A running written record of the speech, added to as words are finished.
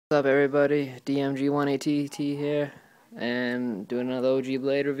What's up, everybody? DMG1ATT here, and doing another OG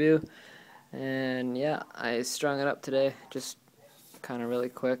Blade review. And yeah, I strung it up today, just kind of really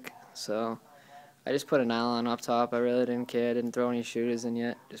quick. So I just put a nylon up top. I really didn't care. I didn't throw any shooters in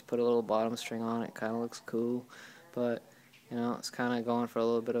yet. Just put a little bottom string on it. Kind of looks cool, but it's kind of going for a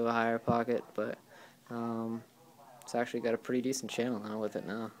little bit of a higher pocket. But it's actually got a pretty decent channel now with it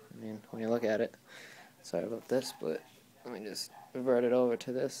now. I mean, when you look at it. Sorry about this, but let me just revert it over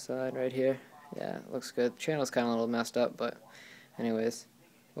to this side right here. Yeah, it looks good. The channel's kind of a little messed up, but anyways,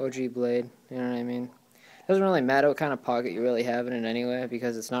 OG Blade, you know what I mean? Doesn't really matter what kind of pocket you really have in it anyway,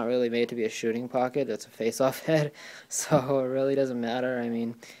 because it's not really made to be a shooting pocket. It's a face-off head, so it really doesn't matter. I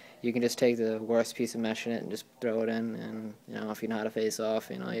mean, you can just take the worst piece of mesh in it and just throw it in, and if you know how to face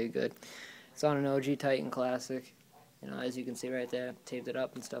off, you're good. It's on an OG Titan Classic, as you can see right there, taped it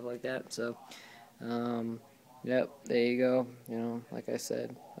up and stuff like that. So yep, there you go. Like I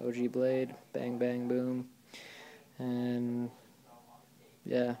said, OG Blade, bang bang boom. And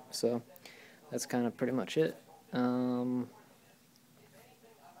yeah, so that's kind of pretty much it.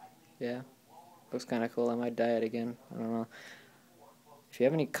 Yeah, looks kind of cool. I might dye it again. I don't know. If you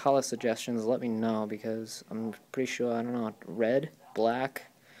have any color suggestions, let me know, because I'm pretty sure, I don't know, red,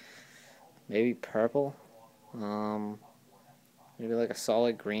 black, maybe purple, maybe like a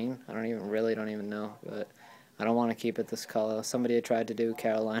solid green. I don't even know, but I don't want to keep it this color. Somebody had tried to do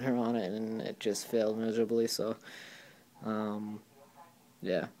Carolina on it, and it just failed miserably, so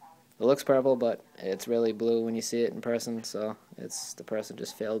yeah. It looks purple, but it's really blue when you see it in person, so the person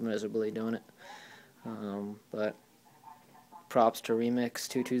just failed miserably doing it. But props to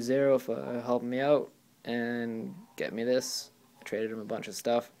Remix220 for helping me out and get me this. I traded him a bunch of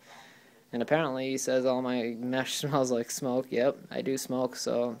stuff. And apparently he says all my mesh smells like smoke. Yep, I do smoke,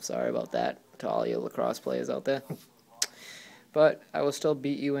 so sorry about that to all you lacrosse players out there. But I will still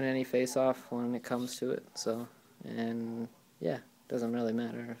beat you in any face-off when it comes to it, so, and yeah, doesn't really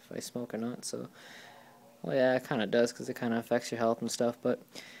matter if I smoke or not, so, well, yeah, it kind of does, because it kind of affects your health and stuff, but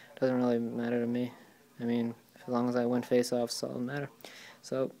it doesn't really matter to me. I mean, as long as I win face-offs, it's all that matter.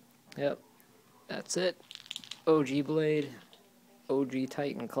 So, yep, that's it. OG Blade, OG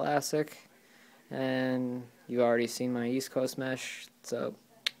Titan Classic, and you've already seen my East Coast mesh, so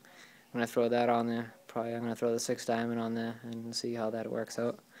I'm going to throw that on there. Probably I'm going to throw the 6 diamond on there and see how that works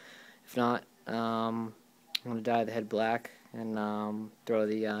out. If not, I'm going to dye the head black and throw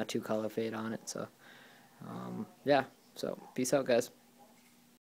the 2-color fade on it. So, yeah. So, peace out, guys.